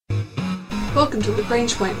Welcome to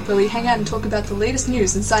Lagrange Point, where we hang out and talk about the latest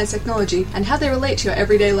news in science technology and how they relate to your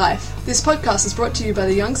everyday life. This podcast is brought to you by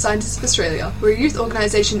the Young Scientists of Australia. We're a youth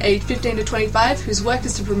organisation aged 15 to 25 whose work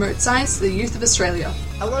is to promote science to the youth of Australia.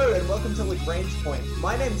 Hello and welcome to Lagrange Point.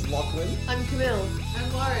 My name's Lachlan. I'm Camille.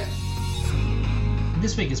 I'm Lauren.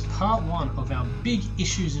 This week is part one of our Big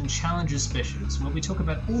Issues and Challenges specials, where we talk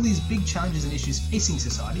about all these big challenges and issues facing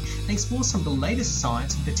society and explore some of the latest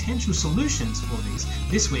science and potential solutions for these.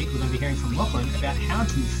 This week, we're going to be hearing from Lachlan about how to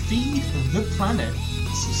feed the planet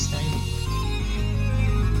sustainably.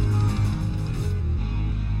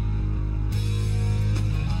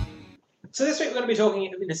 So this week we're going to be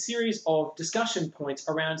talking in a series of discussion points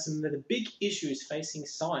around some of the big issues facing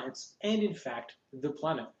science and, in fact, the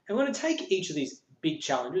planet. And we're going to take each of these big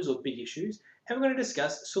challenges or big issues, and we're going to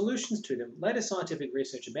discuss solutions to them, later scientific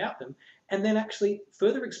research about them, and then actually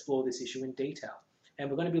further explore this issue in detail. And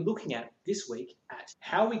we're going to be looking at this week at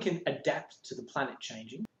how we can adapt to the planet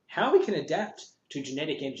changing, how we can adapt to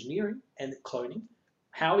genetic engineering and cloning,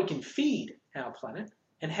 how we can feed our planet,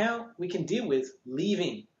 and how we can deal with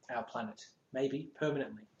leaving our planet, maybe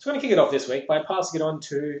permanently. So I'm going to kick it off this week by passing it on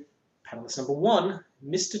to panelist number one,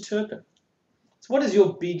 Mr. Turpin. So what is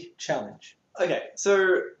your big challenge? Okay,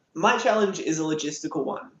 so my challenge is a logistical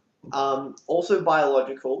one, also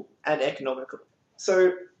biological and economical.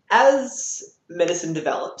 So as medicine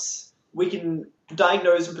develops, we can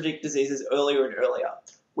diagnose and predict diseases earlier and earlier.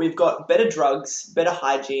 We've got better drugs, better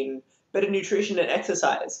hygiene, better nutrition and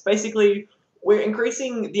exercise. Basically, we're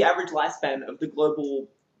increasing the average lifespan of the global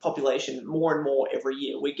population more and more every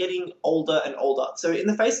year. We're getting older and older. So in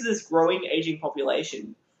the face of this growing, aging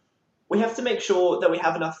population, we have to make sure that we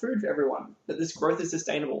have enough food for everyone, that this growth is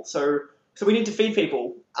sustainable. So we need to feed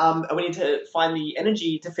people, and we need to find the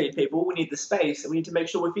energy to feed people. We need the space, and we need to make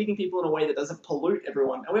sure we're feeding people in a way that doesn't pollute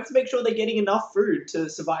everyone. And we have to make sure they're getting enough food to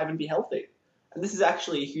survive and be healthy. And this is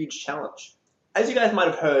actually a huge challenge. As you guys might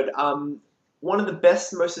have heard, one of the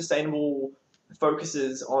best, most sustainable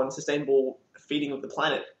focuses on sustainable feeding of the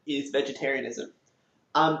planet is vegetarianism.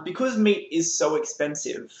 Because meat is so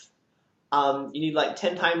expensive, you need like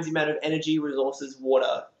 10 times the amount of energy, resources,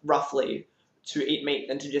 water, roughly, to eat meat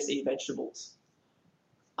than to just eat vegetables.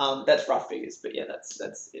 That's rough figures, but yeah,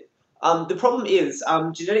 that's it. The problem is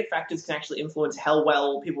genetic factors can actually influence how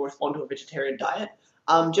well people respond to a vegetarian diet.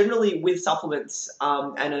 Generally, with supplements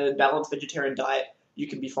and a balanced vegetarian diet, you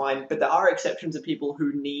can be fine, but there are exceptions of people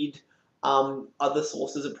who need other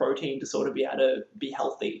sources of protein to sort of be able to be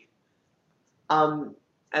healthy. And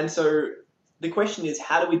so the question is,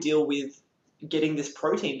 how do we deal with getting this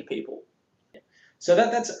protein to people? So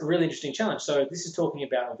that's a really interesting challenge. So this is talking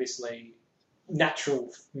about, obviously,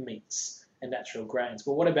 natural meats and natural grains.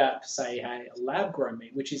 But what about, say, a lab-grown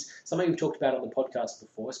meat, which is something we've talked about on the podcast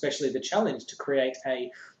before, especially the challenge to create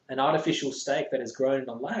an artificial steak that is grown in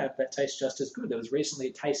a lab that tastes just as good. There was recently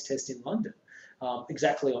a taste test in London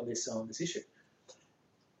exactly on this issue.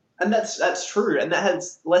 And that's true, and that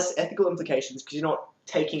has less ethical implications because you're not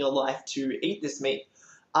taking a life to eat this meat.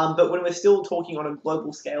 But when we're still talking on a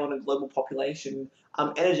global scale and a global population,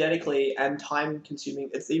 energetically and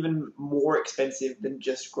time-consuming, it's even more expensive than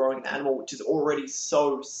just growing an animal, which is already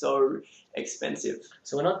so expensive.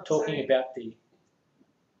 So we're not talking about the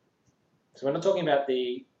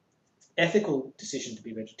ethical decision to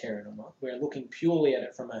be vegetarian or not. We're looking purely at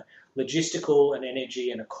it from a logistical and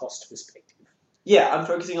energy and a cost perspective. Yeah, I'm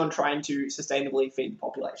focusing on trying to sustainably feed the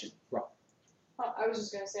population. Right. I was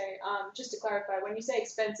just going to say, just to clarify, when you say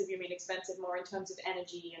expensive, you mean expensive more in terms of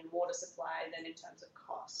energy and water supply than in terms of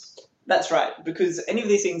cost? That's right, because any of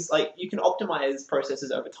these things, like, you can optimize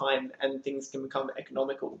processes over time and things can become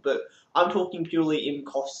economical, but I'm talking purely in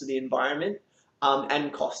costs to the environment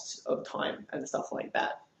and costs of time and stuff like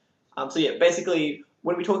that. So yeah, basically,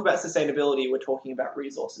 when we talk about sustainability, we're talking about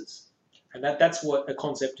resources. And that's what a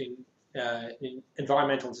concept in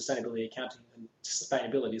environmental and sustainability accounting and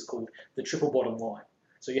sustainability is called the triple bottom line.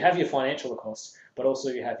 So you have your financial costs, but also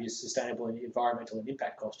you have your sustainable and environmental and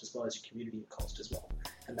impact cost, as well as your community cost as well.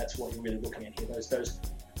 And that's what you're really looking at here, those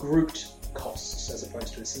grouped costs, as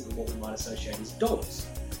opposed to a single what we might associate as dollars.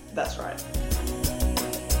 That's right.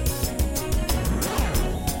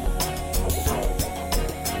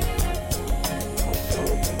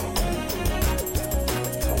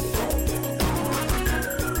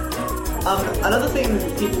 Another thing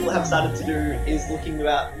people have started to do is looking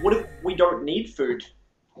about, what if we don't need food?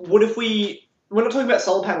 What if we're not talking about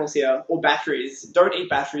solar panels here, or batteries. Don't eat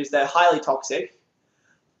batteries, they're highly toxic,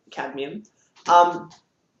 cadmium. But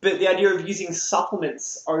the idea of using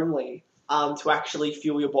supplements only to actually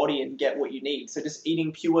fuel your body and get what you need. So just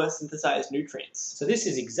eating pure synthesized nutrients. So this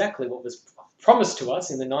is exactly what was promised to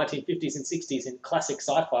us in the 1950s and 60s in classic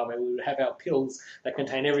sci-fi, where we would have our pills that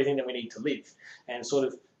contain everything that we need to live, and sort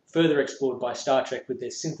of further explored by Star Trek with their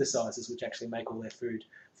synthesizers, which actually make all their food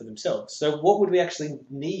for themselves. So what would we actually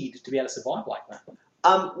need to be able to survive like that?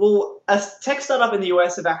 Well, a tech startup in the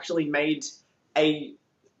US have actually made a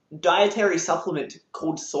dietary supplement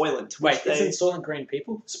called Soylent. Wait, isn't Soylent Green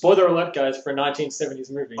people? Spoiler alert, guys, for a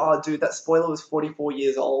 1970s movie. Oh, dude, that spoiler was 44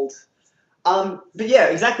 years old. But yeah,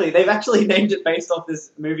 exactly. They've actually named it based off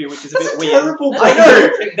this movie, which is a bit weird. Terrible. I know.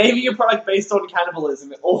 Naming a product based on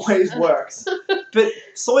cannibalism, it always works. But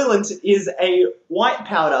Soylent is a white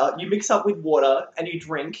powder you mix up with water and you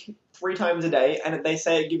drink 3 times a day, and they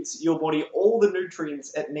say it gives your body all the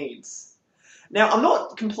nutrients it needs. Now, I'm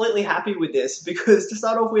not completely happy with this because, to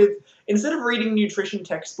start off with, instead of reading a nutrition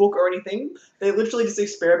textbook or anything, they literally just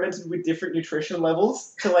experimented with different nutrition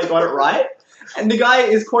levels till they got it right. And the guy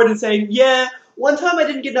is quoted saying, yeah, one time I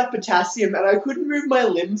didn't get enough potassium and I couldn't move my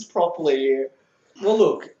limbs properly. Well,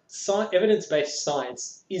 look, evidence-based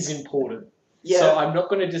science is important. Yeah. So I'm not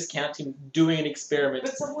going to discount him doing an experiment,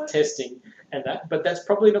 testing and that, but that's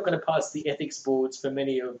probably not going to pass the ethics boards for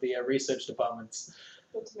many of the research departments.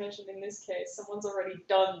 Not to mention, in this case, someone's already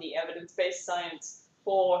done the evidence-based science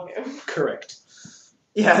for him. Correct.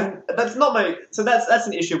 Yeah, that's not my... So that's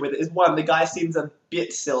an issue with it, is one, the guy seems a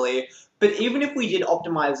bit silly, but even if we did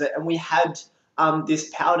optimize it and we had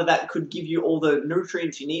this powder that could give you all the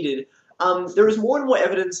nutrients you needed, there is more and more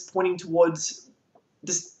evidence pointing towards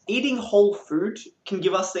just eating whole food can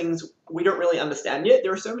give us things we don't really understand yet.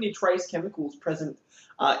 There are so many trace chemicals present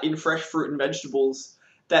in fresh fruit and vegetables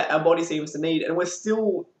that our body seems to need, and we're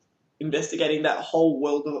still investigating that whole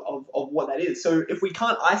world of what that is. So if we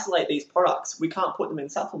can't isolate these products, we can't put them in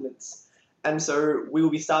supplements. And so we will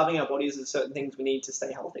be starving our bodies of certain things we need to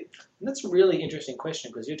stay healthy. And that's a really interesting question,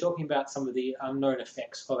 because you're talking about some of the unknown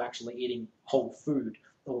effects of actually eating whole food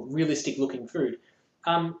or realistic looking food.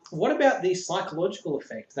 What about the psychological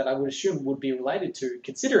effect that I would assume would be related to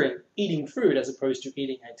considering eating food as opposed to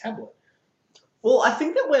eating a tablet? Well, I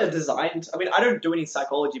think that we're designed, I mean, I don't do any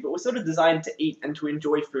psychology, but we're sort of designed to eat and to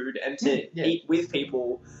enjoy food and to eat with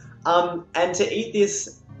people. And to eat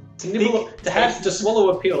this... To swallow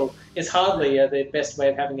a pill is hardly the best way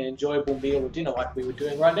of having an enjoyable meal or dinner like we were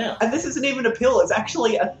doing right now. And this isn't even a pill, it's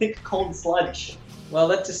actually a thick, cold sludge. Well,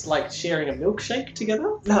 that's just like sharing a milkshake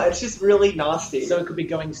together. No, it's just really nasty. So it could be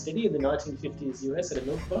going steady in the 1950s US at a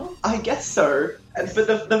milk bar? I guess so. But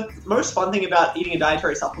the most fun thing about eating a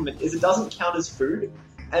dietary supplement is it doesn't count as food,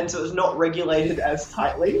 and so it's not regulated as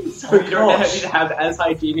tightly, so you don't need to have as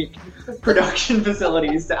hygienic production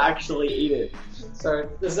facilities to actually eat it. So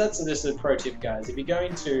that's just a pro tip, guys. If you're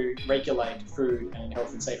going to regulate food and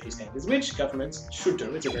health and safety standards, which governments should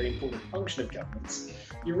do, it's a very important function of governments,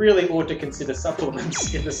 you really ought to consider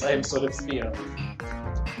supplements in the same sort of sphere.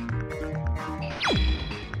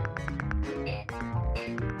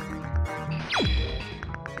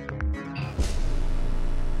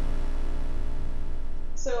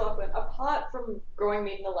 So, Lachlan, apart from growing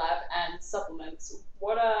meat in the lab and supplements,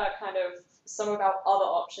 what are kind of some of our other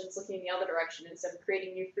options looking in the other direction instead of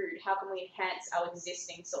creating new food? How can we enhance our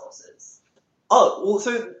existing sources? Oh, well,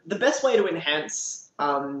 so the best way to enhance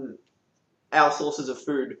our sources of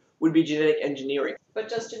food would be genetic engineering. But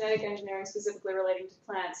just genetic engineering specifically relating to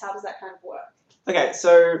plants, how does that kind of work? Okay,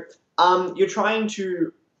 so you're trying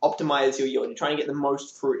to optimize your yield. You're trying to get the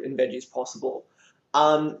most fruit and veggies possible.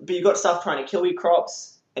 But you've got stuff trying to kill your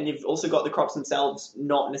crops, and you've also got the crops themselves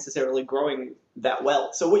not necessarily growing that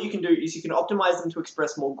well. So what you can do is you can optimize them to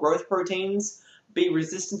express more growth proteins, be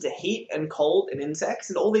resistant to heat and cold and insects,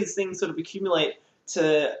 and all these things sort of accumulate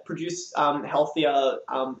to produce healthier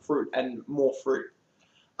fruit and more fruit.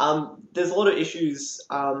 There's a lot of issues.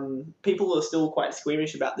 People are still quite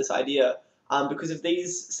squeamish about this idea because if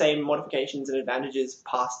these same modifications and advantages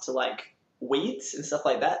pass to like weeds and stuff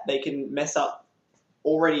like that, they can mess up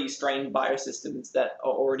already strained biosystems that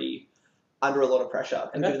are already under a lot of pressure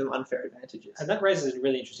and give them unfair advantages. And that raises a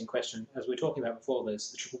really interesting question. As we were talking about before, there's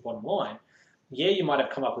the triple bottom line. Yeah, you might have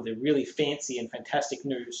come up with a really fancy and fantastic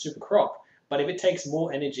new super crop, but if it takes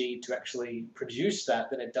more energy to actually produce that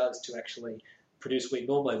than it does to actually produce wheat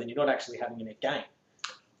normally, then you're not actually having a net gain.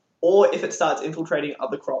 Or if it starts infiltrating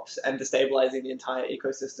other crops and destabilizing the entire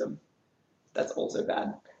ecosystem, that's also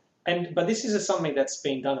bad. But this is something that's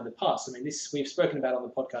been done in the past. I mean, we've spoken about on the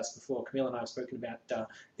podcast before. Camille and I have spoken about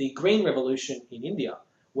the Green Revolution in India,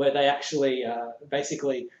 where they actually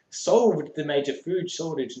basically solved the major food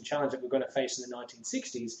shortage and challenge that we're going to face in the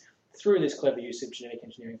 1960s through this clever use of genetic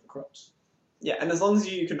engineering for crops. Yeah, and as long as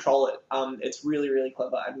you control it, it's really, really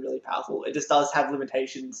clever and really powerful. It just does have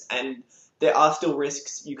limitations, and there are still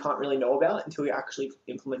risks you can't really know about until you're actually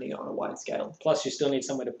implementing it on a wide scale. Plus, you still need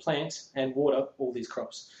somewhere to plant and water all these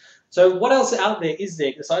crops. So what else out there is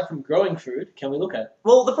there, aside from growing food, can we look at?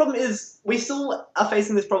 Well, the problem is we still are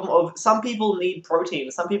facing this problem of some people need protein.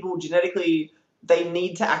 Some people genetically, they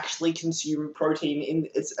need to actually consume protein in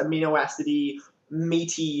its amino acidy,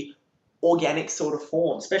 meaty, organic sort of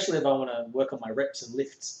form. Especially if I want to work on my reps and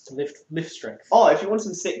lift strength. Oh, if you want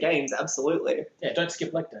some sick gains, absolutely. Yeah, don't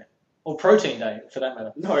skip leg day. Or protein day, for that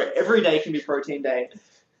matter. No, every day can be protein day.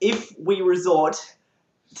 If we resort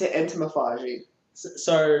to entomophagy.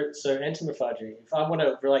 So entomophagy, if I want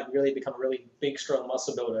to really become a really big, strong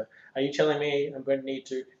muscle builder, are you telling me I'm going to need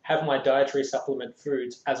to have my dietary supplement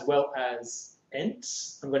foods as well as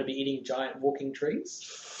ents? I'm going to be eating giant walking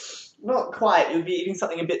trees? Not quite. You'll be eating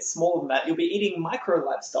something a bit smaller than that. You'll be eating micro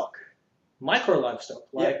livestock. Micro livestock?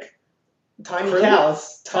 Like tiny krill?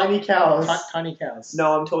 cows. Tiny cows. Tiny cows.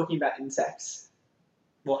 No, I'm talking about insects.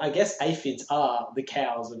 Well, I guess aphids are the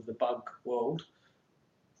cows of the bug world.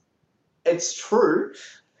 It's true.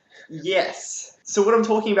 Yes. So what I'm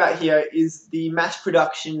talking about here is the mass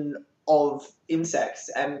production of insects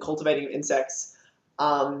and cultivating insects,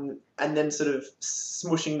 and then sort of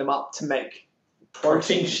smushing them up to make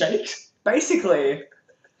Protein shake? Basically.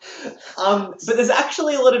 But there's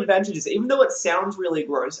actually a lot of advantages, even though it sounds really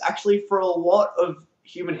gross. Actually, for a lot of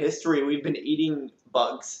human history, we've been eating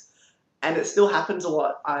bugs. And it still happens a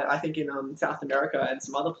lot, I think, in South America and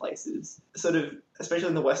some other places. Sort of, especially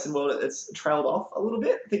in the Western world, it's trailed off a little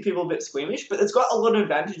bit. I think people are a bit squeamish, but it's got a lot of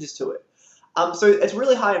advantages to it. So it's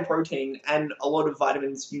really high in protein and a lot of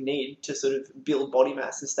vitamins you need to sort of build body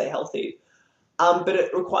mass and stay healthy. But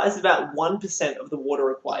it requires about 1% of the water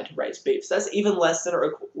required to raise beef. So that's even less than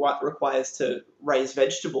it requires to raise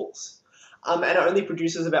vegetables. And it only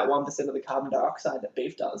produces about 1% of the carbon dioxide that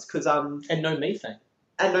beef does. And no methane.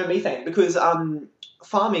 And no methane, because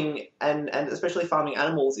farming, and especially farming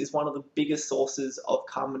animals, is one of the biggest sources of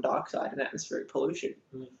carbon dioxide and atmospheric pollution.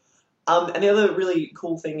 Mm. And the other really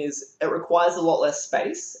cool thing is it requires a lot less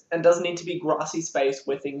space and doesn't need to be grassy space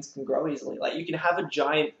where things can grow easily. Like, you can have a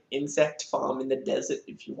giant insect farm in the desert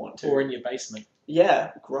if you want to. Or in your basement.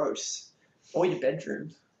 Yeah, gross. Or your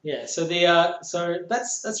bedroom. Yeah, so so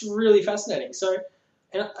that's really fascinating. So,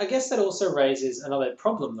 and I guess that also raises another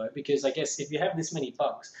problem, though, because I guess if you have this many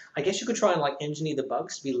bugs, I guess you could try and engineer the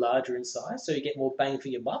bugs to be larger in size, so you get more bang for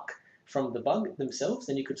your buck from the bug themselves.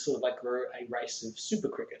 Then you could sort of grow a race of super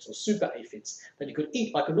crickets or super aphids that you could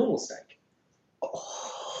eat like a normal steak.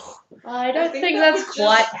 I don't think that's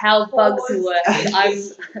quite how bugs work.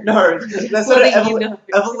 No, that's sort of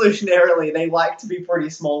evolutionarily, they like to be pretty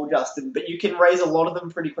small, Justin, but you can raise a lot of them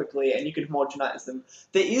pretty quickly and you can homogenize them.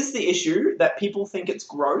 There is the issue that people think it's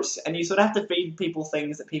gross and you sort of have to feed people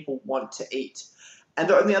things that people want to eat. And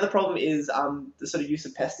the only other problem is the sort of use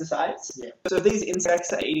of pesticides. Yeah. So if these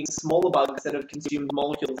insects are eating smaller bugs that have consumed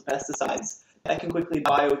molecules of pesticides, that can quickly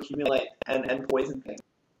bioaccumulate and poison things.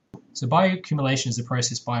 So bioaccumulation is the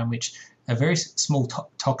process by which a very small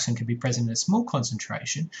toxin can be present in a small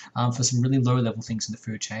concentration for some really low-level things in the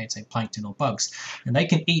food chain, say plankton or bugs. And they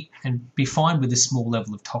can eat and be fine with this small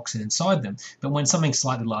level of toxin inside them. But when something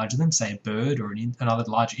slightly larger than, say, a bird or another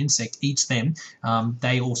large insect eats them,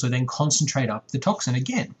 they also then concentrate up the toxin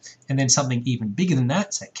again. And then something even bigger than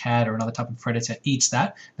that, say a cat or another type of predator, eats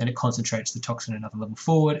that, then it concentrates the toxin another level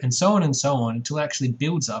forward, and so on until it actually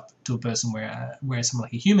builds up to a person where someone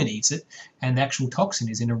like a human eats it, and the actual toxin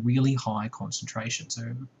is in a really high concentration.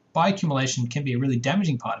 So bioaccumulation can be a really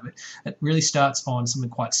damaging part of it. It really starts on something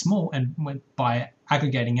quite small, and by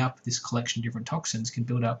aggregating up this collection of different toxins can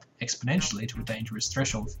build up exponentially to a dangerous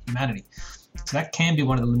threshold for humanity. So that can be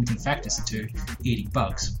one of the limiting factors to eating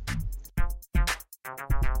bugs.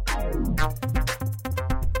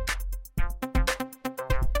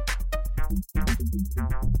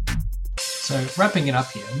 So wrapping it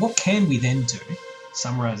up here, what can we then do,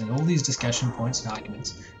 summarising all these discussion points and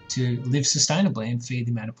arguments, to live sustainably and feed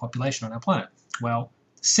the amount of population on our planet? Well,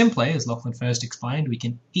 simply, as Lachlan first explained, we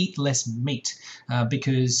can eat less meat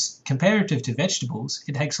because comparative to vegetables,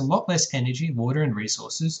 it takes a lot less energy, water and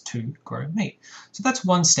resources to grow meat. So that's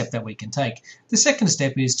one step that we can take. The second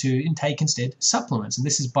step is to intake instead supplements, and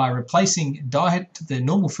this is by replacing the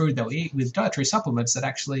normal food that we eat with dietary supplements that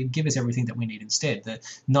actually give us everything that we need instead, the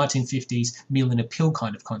 1950s meal in a pill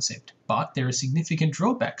kind of concept. But there are significant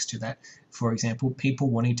drawbacks to that. For example, people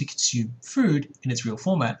wanting to consume food in its real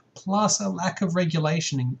format, plus a lack of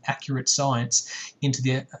regulation and accurate science into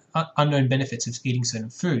the unknown benefits of eating certain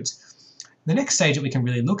foods. The next stage that we can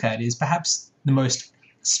really look at is perhaps the most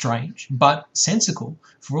strange but sensible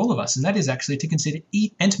for all of us, and that is actually to consider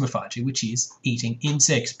entomophagy, which is eating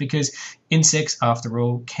insects, because insects, after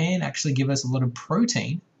all, can actually give us a lot of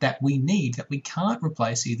protein that we need, that we can't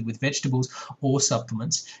replace either with vegetables or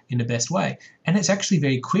supplements in the best way. And it's actually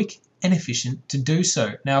very quick and efficient to do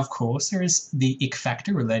so. Now, of course, there is the ick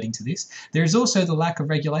factor relating to this. There is also the lack of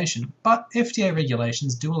regulation, but FDA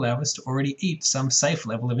regulations do allow us to already eat some safe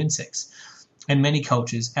level of insects. And many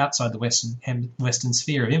cultures outside the Western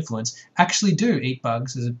sphere of influence actually do eat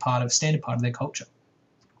bugs as a standard part of their culture.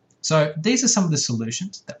 So these are some of the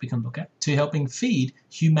solutions that we can look at to helping feed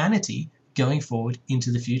humanity going forward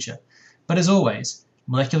into the future. But as always,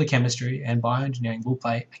 molecular chemistry and bioengineering will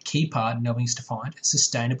play a key part in helping us to find a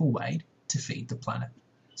sustainable way to feed the planet.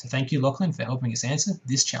 So thank you, Lachlan, for helping us answer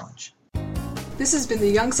this challenge. This has been the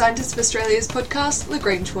Young Scientists of Australia's podcast,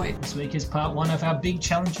 Lagrange Point. This week is part one of our Big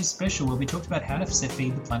Challenges special, where we talked about how to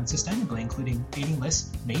feed the planet sustainably, including eating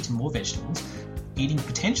less meat and more vegetables, eating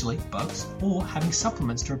potentially bugs, or having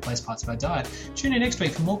supplements to replace parts of our diet. Tune in next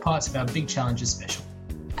week for more parts of our Big Challenges special.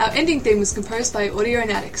 Our ending theme was composed by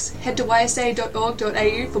Audionautics. Head to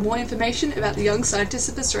ysa.org.au for more information about the Young Scientists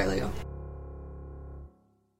of Australia.